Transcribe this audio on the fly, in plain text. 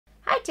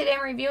Hi, today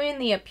I'm reviewing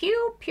the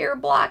PIEU Pure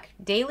Block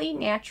Daily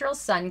Natural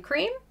Sun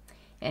Cream.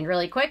 And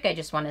really quick, I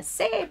just want to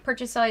say I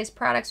purchase all these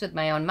products with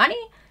my own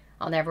money.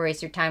 I'll never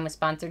waste your time with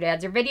sponsored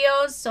ads or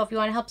videos. So if you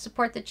want to help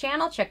support the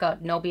channel, check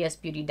out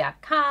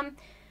nobsbeauty.com.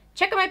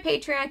 Check out my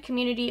Patreon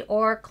community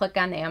or click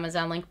on the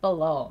Amazon link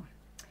below.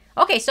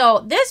 Okay,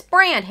 so this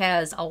brand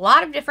has a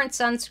lot of different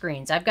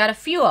sunscreens. I've got a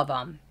few of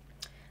them.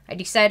 I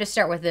decided to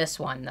start with this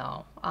one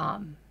though,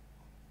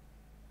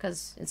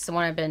 because it's the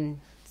one I've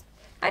been...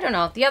 I don't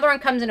know. The other one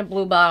comes in a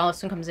blue bottle.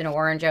 This one comes in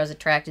orange. I was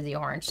attracted to the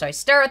orange. So I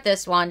start with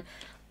this one.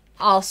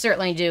 I'll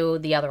certainly do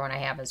the other one I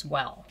have as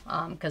well,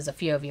 because a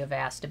few of you have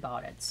asked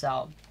about it.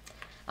 So,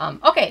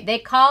 okay. They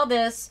call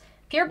this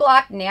Pure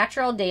Block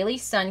Natural Daily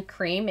Sun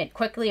Cream. It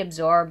quickly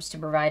absorbs to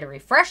provide a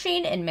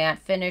refreshing and matte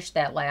finish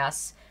that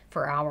lasts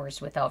for hours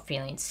without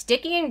feeling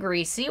sticky and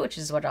greasy, which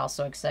is what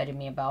also excited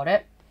me about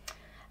it.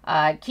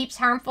 Keeps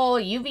harmful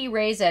UV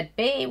rays at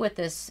bay with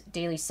this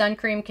daily sun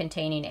cream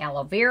containing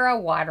aloe vera,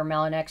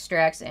 watermelon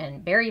extracts,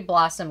 and berry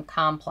blossom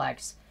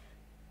complex,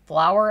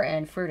 flower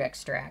and fruit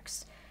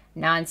extracts.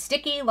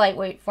 Non-sticky,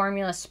 lightweight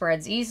formula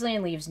spreads easily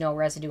and leaves no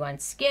residue on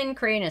skin,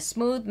 creating a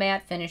smooth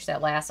matte finish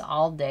that lasts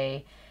all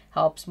day.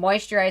 Helps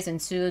moisturize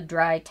and soothe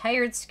dry,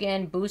 tired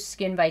skin, boosts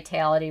skin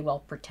vitality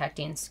while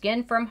protecting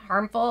skin from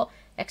harmful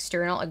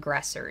external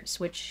aggressors,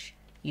 which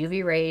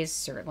UV rays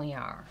certainly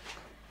are.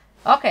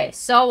 Okay,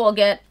 so we'll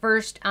get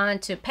first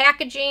onto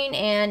packaging,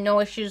 and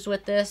no issues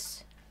with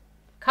this.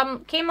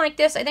 Came like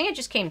this. I think it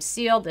just came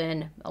sealed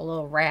in a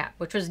little wrap,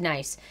 which was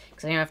nice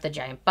because I don't have the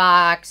giant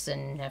box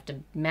and have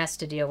to mess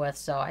to deal with.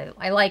 So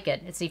I like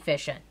it. It's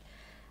efficient.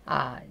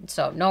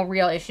 So no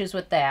real issues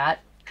with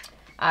that.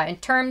 In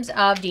terms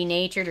of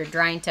denatured or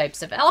drying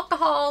types of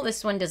alcohol,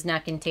 this one does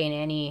not contain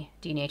any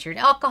denatured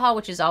alcohol,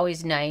 which is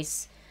always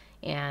nice.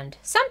 And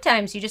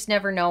sometimes you just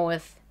never know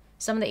with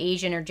some of the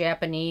Asian or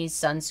Japanese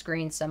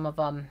sunscreens, some of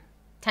them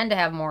tend to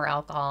have more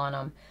alcohol in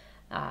them.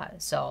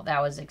 So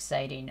that was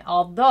exciting.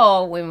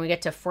 Although, when we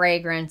get to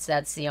fragrance,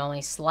 that's the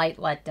only slight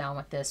letdown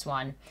with this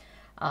one.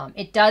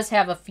 It does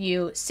have a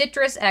few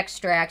citrus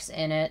extracts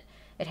in it.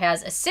 It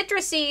has a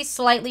citrusy,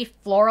 slightly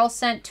floral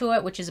scent to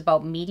it, which is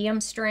about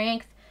medium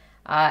strength.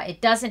 It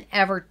doesn't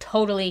ever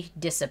totally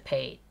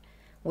dissipate,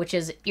 which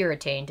is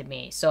irritating to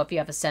me. So if you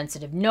have a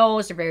sensitive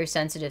nose or very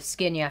sensitive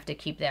skin, you have to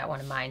keep that one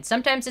in mind.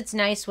 Sometimes it's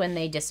nice when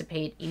they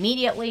dissipate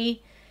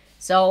immediately.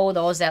 So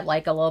those that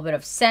like a little bit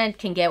of scent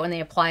can get when they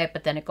apply it,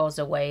 but then it goes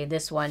away.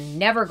 This one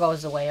never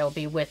goes away. It'll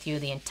be with you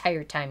the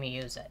entire time you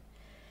use it.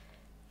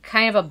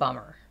 Kind of a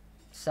bummer.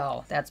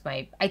 So that's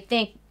I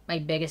think my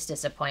biggest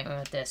disappointment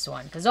with this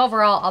one. Because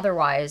overall,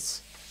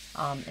 otherwise,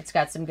 it's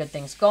got some good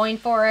things going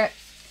for it.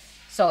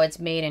 So it's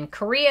made in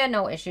Korea.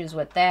 No issues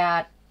with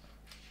that.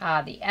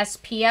 The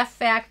SPF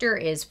factor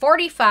is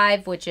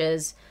 45, which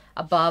is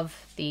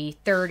above the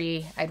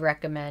 30 I'd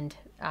recommend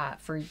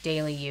for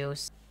daily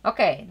use.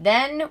 Okay,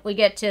 then we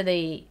get to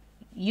the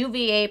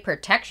UVA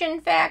protection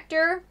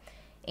factor.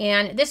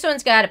 And this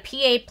one's got a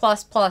PA+++.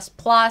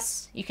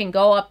 You can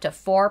go up to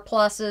 4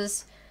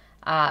 pluses.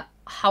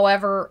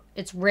 However,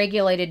 it's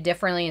regulated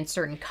differently in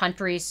certain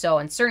countries. So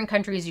in certain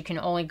countries, you can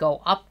only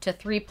go up to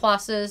 3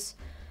 pluses.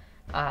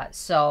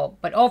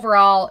 But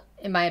overall,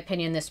 in my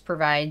opinion, this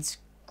provides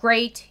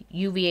great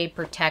UVA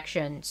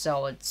protection,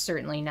 so it's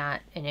certainly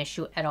not an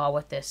issue at all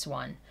with this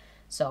one.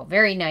 So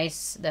very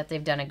nice that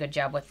they've done a good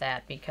job with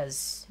that,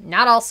 because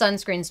not all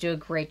sunscreens do a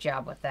great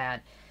job with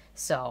that.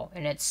 So,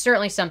 and it's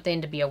certainly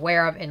something to be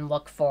aware of and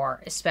look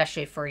for,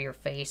 especially for your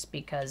face,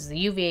 because the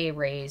UVA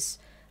rays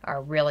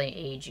are really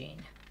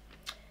aging.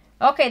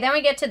 Okay, then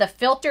we get to the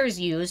filters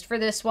used for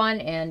this one,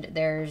 and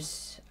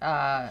there's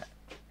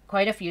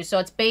quite a few. So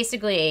it's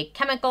basically a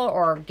chemical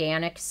or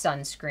organic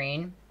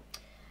sunscreen.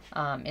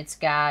 It's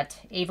got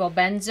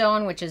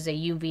avobenzone, which is a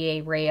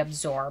UVA ray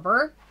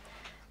absorber.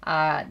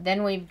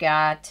 Then we've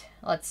got,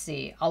 let's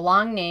see, a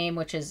long name,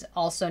 which is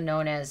also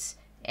known as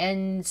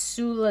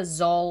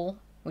Ensulizole,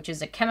 which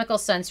is a chemical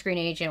sunscreen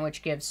agent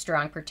which gives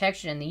strong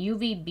protection in the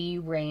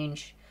UVB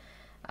range.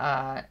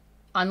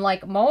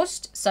 Unlike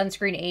most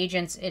sunscreen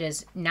agents, it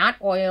is not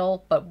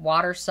oil but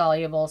water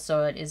soluble,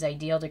 so it is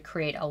ideal to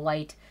create a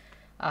light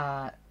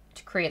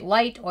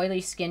oily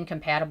skin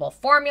compatible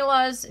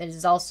formulas. It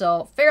is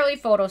also fairly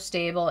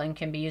photostable and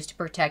can be used to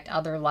protect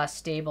other less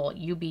stable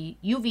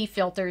UV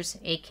filters,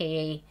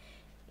 aka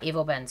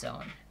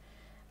avobenzone.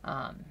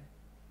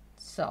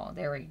 So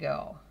there we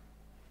go.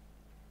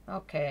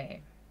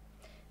 Okay.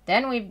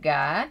 Then we've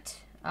got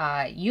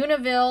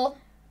Uvinul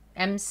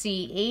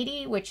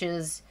MC80, which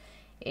is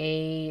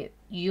a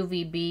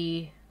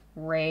UVB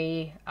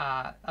ray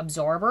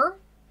absorber.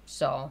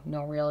 So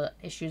no real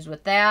issues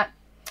with that.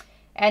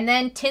 And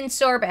then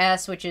Tinsorb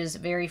S, which is a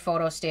very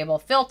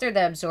photostable filter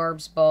that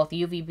absorbs both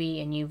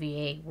UVB and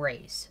UVA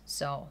rays.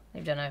 So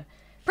they've done a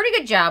pretty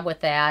good job with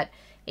that.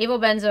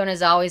 Avobenzone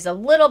is always a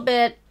little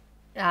bit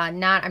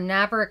I'm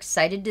never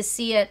excited to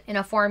see it in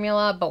a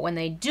formula, but when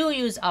they do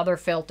use other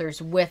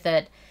filters with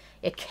it,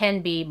 it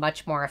can be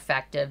much more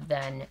effective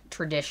than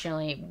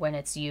traditionally when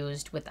it's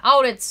used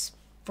without its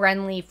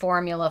friendly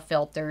formula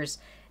filters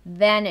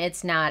then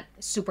it's not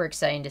super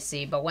exciting to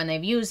see. But when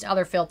they've used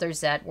other filters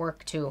that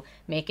work to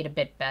make it a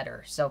bit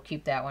better. So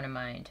keep that one in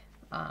mind.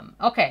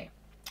 Okay.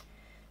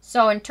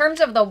 So in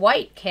terms of the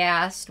white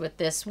cast with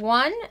this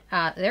one,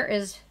 there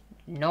is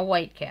no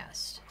white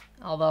cast.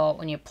 Although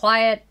when you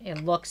apply it,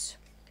 it looks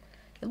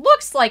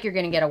like you're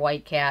going to get a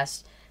white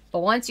cast. But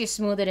once you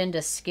smooth it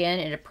into skin,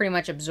 it pretty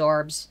much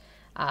absorbs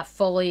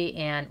fully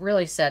and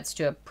really sets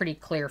to a pretty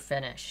clear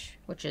finish,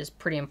 which is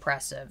pretty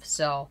impressive.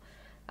 So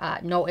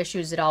no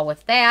issues at all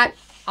with that.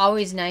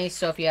 Always nice.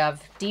 So if you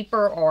have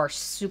deeper or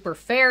super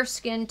fair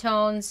skin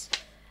tones,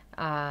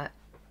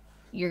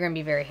 you're going to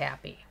be very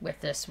happy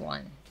with this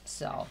one.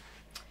 So,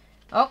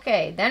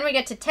 okay, then we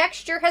get to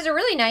texture. Has a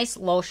really nice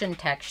lotion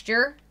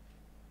texture.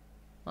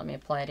 Let me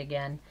apply it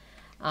again.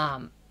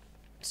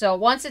 So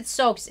once it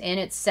soaks in,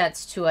 it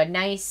sets to a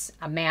nice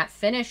matte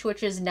finish,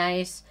 which is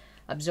nice.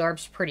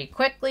 Absorbs pretty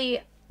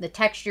quickly. The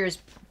texture is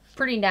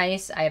pretty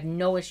nice. I have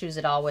no issues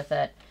at all with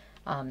it.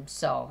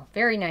 So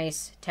very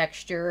nice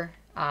texture.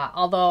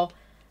 Although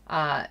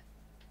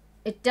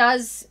it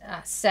does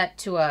set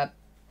to a,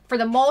 for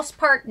the most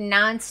part,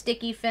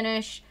 non-sticky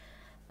finish.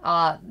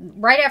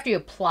 Right after you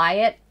apply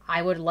it,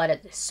 I would let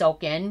it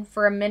soak in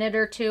for a minute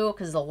or two,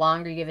 because the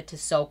longer you give it to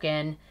soak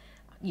in,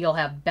 you'll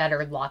have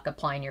better luck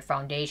applying your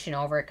foundation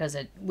over it, because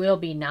it will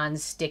be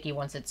non-sticky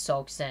once it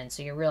soaks in.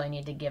 So you really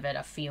need to give it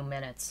a few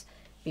minutes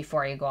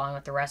before you go on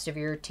with the rest of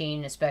your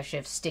routine, especially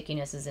if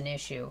stickiness is an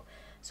issue.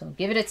 So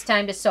give it its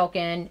time to soak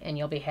in, and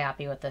you'll be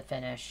happy with the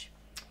finish.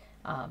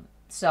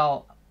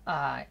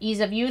 Ease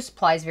of use,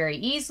 applies very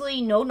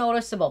easily. No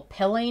noticeable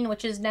pilling,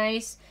 which is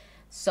nice.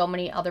 So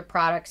many other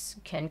products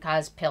can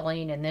cause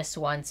pilling, and this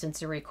one,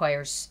 since it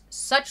requires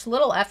such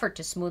little effort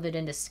to smooth it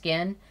into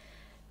skin,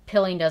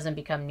 pilling doesn't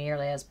become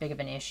nearly as big of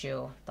an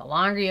issue. The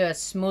longer you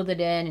smooth it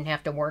in and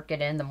have to work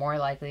it in, the more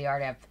likely you are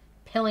to have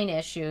pilling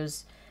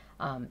issues.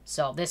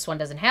 So this one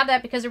doesn't have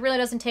that, because it really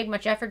doesn't take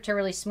much effort to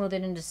really smooth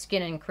it into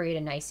skin and create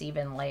a nice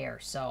even layer.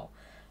 So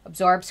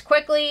absorbs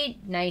quickly,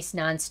 nice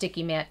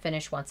non-sticky matte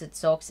finish once it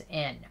soaks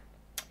in.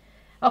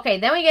 Okay,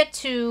 then we get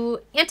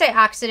to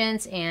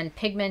antioxidants and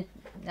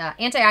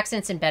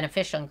antioxidants and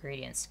beneficial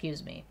ingredients,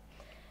 excuse me.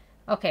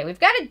 Okay, we've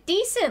got a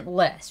decent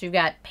list. We've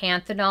got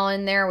Panthenol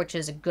in there, which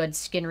is a good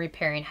skin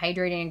repairing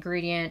hydrating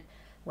ingredient.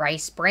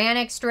 Rice bran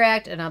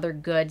extract, another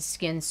good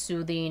skin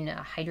soothing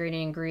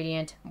hydrating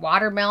ingredient.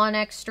 Watermelon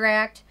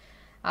extract.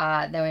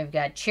 Then we've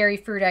got cherry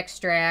fruit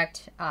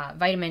extract,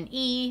 vitamin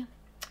E.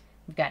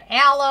 We've got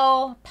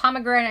aloe,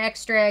 pomegranate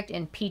extract,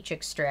 and peach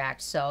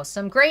extract. So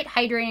some great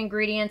hydrating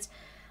ingredients.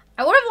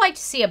 I would have liked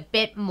to see a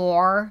bit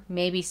more,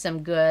 maybe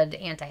some good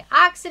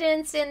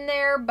antioxidants in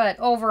there, but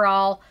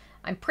overall,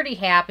 I'm pretty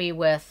happy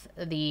with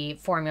the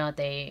formula that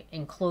they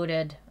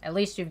included. At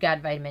least we've got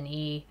vitamin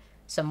E.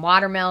 Some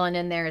watermelon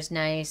in there is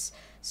nice.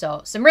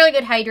 So some really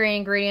good hydrating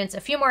ingredients.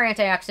 A few more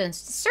antioxidants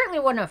certainly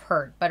wouldn't have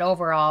hurt, but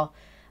overall,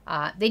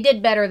 they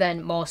did better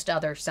than most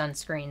other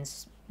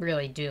sunscreens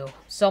really do.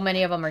 So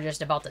many of them are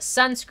just about the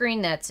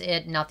sunscreen. That's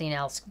it. Nothing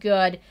else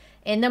good.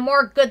 And the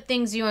more good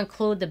things you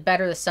include, the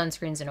better the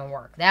sunscreen's going to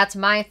work. That's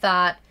my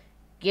thought.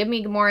 Give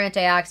me more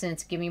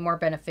antioxidants. Give me more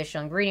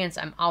beneficial ingredients.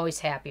 I'm always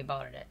happy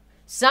about it.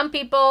 Some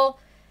people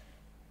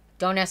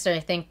don't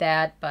necessarily think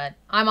that, but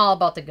I'm all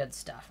about the good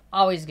stuff.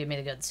 Always give me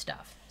the good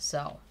stuff.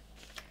 So,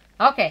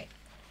 okay.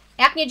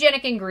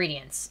 Acneogenic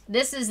ingredients.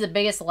 This is the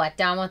biggest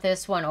letdown with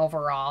this one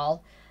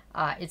overall.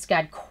 It's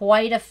got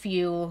quite a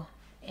few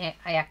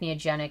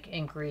acneogenic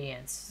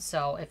ingredients.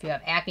 So if you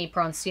have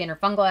acne-prone skin or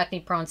fungal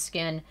acne-prone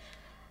skin,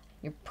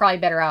 you're probably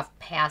better off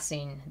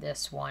passing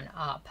this one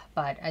up.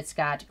 But it's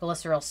got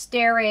glyceryl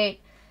stearate,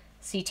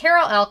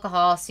 cetearyl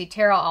alcohol,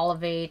 cetearyl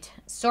olivate,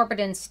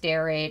 sorbitan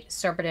stearate,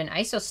 sorbitan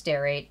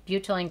isostearate,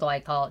 butylene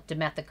glycol,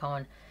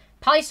 dimethicone,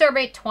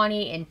 polysorbate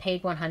 20, and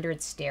PEG 100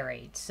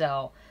 stearate.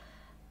 So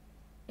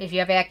if you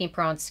have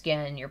acne-prone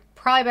skin, you're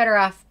probably better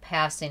off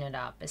passing it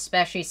up,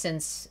 especially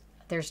since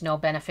there's no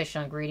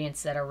beneficial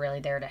ingredients that are really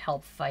there to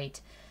help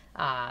fight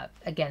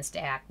against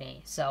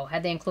acne. So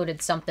had they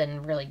included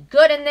something really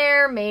good in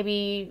there,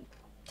 maybe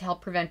to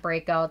help prevent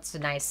breakouts, a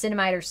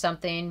niacinamide or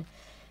something,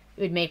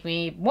 it would make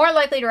me more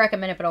likely to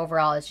recommend it, but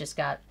overall it's just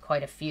got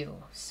quite a few.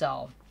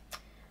 So,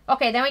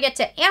 okay, then we get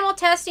to animal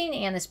testing,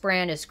 and this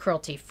brand is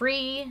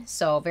cruelty-free,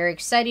 so very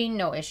exciting,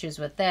 no issues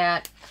with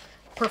that.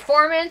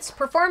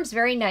 Performs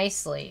very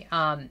nicely.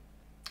 It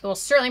will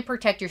certainly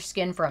protect your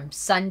skin from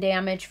sun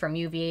damage, from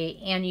UVA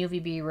and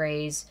UVB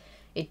rays.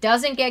 It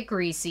doesn't get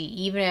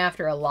greasy, even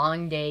after a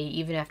long day,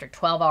 even after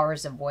 12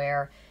 hours of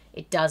wear.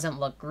 It doesn't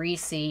look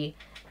greasy.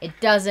 It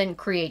doesn't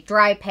create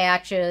dry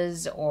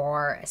patches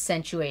or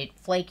accentuate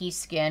flaky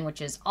skin, which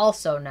is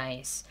also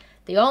nice.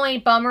 The only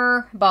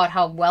bummer about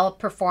how well it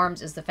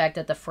performs is the fact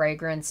that the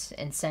fragrance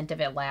and scent of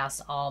it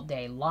lasts all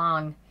day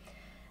long.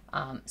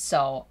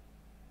 So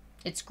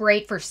it's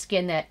great for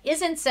skin that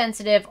isn't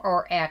sensitive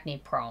or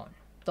acne prone.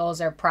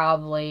 Those are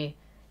probably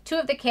two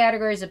of the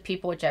categories of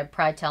people which I'd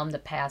probably tell them to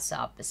pass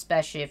up,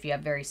 especially if you have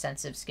very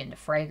sensitive skin to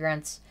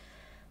fragrance.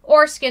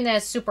 or skin that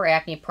has super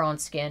acne prone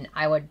skin,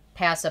 I would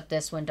pass up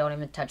this one. Don't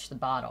even touch the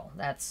bottle.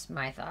 That's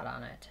my thought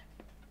on it.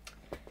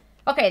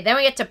 Okay, then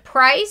we get to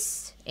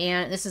price,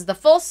 and this is the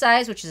full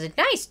size, which is a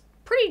nice,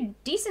 pretty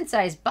decent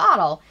sized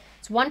bottle.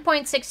 It's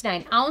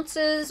 1.69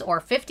 ounces or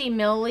 50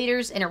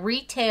 milliliters, and it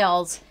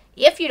retails,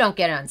 if you don't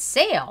get it on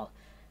sale,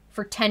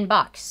 for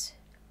 $10.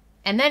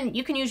 And then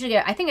you can usually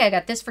get, I think I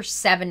got this for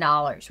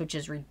 $7, which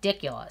is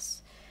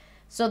ridiculous.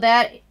 So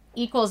that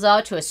equals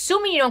out to,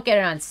 assuming you don't get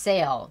it on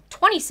sale,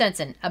 20 cents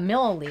a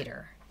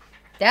milliliter.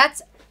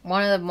 That's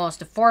one of the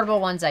most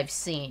affordable ones I've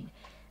seen.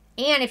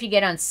 And if you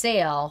get on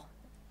sale,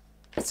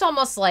 it's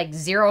almost like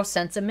 0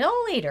 cents a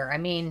milliliter. I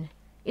mean,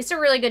 it's a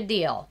really good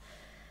deal.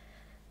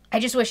 I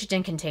just wish it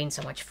didn't contain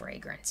so much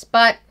fragrance.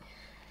 But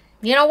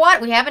you know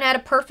what? We haven't had a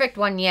perfect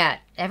one yet.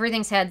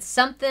 Everything's had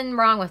something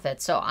wrong with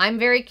it. So I'm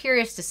very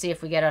curious to see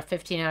if we get a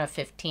 15 out of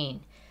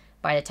 15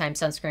 by the time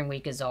sunscreen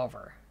week is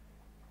over.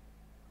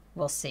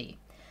 We'll see.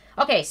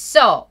 Okay,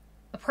 so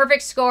a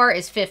perfect score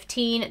is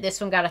 15. This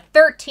one got a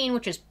 13,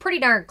 which is pretty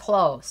darn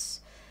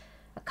close.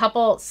 A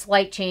couple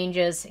slight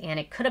changes, and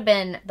it could have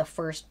been the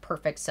first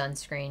perfect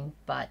sunscreen,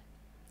 but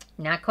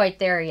not quite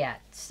there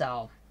yet.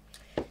 So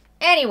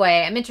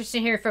anyway, I'm interested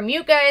to hear from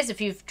you guys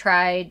if you've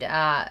tried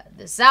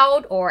this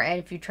out, or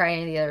if you try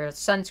any of the other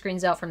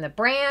sunscreens out from the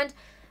brand.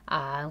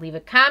 Leave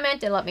a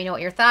comment and let me know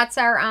what your thoughts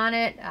are on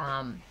it.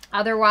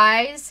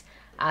 Otherwise,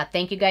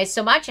 thank you guys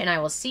so much, and I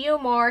will see you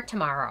more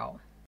tomorrow.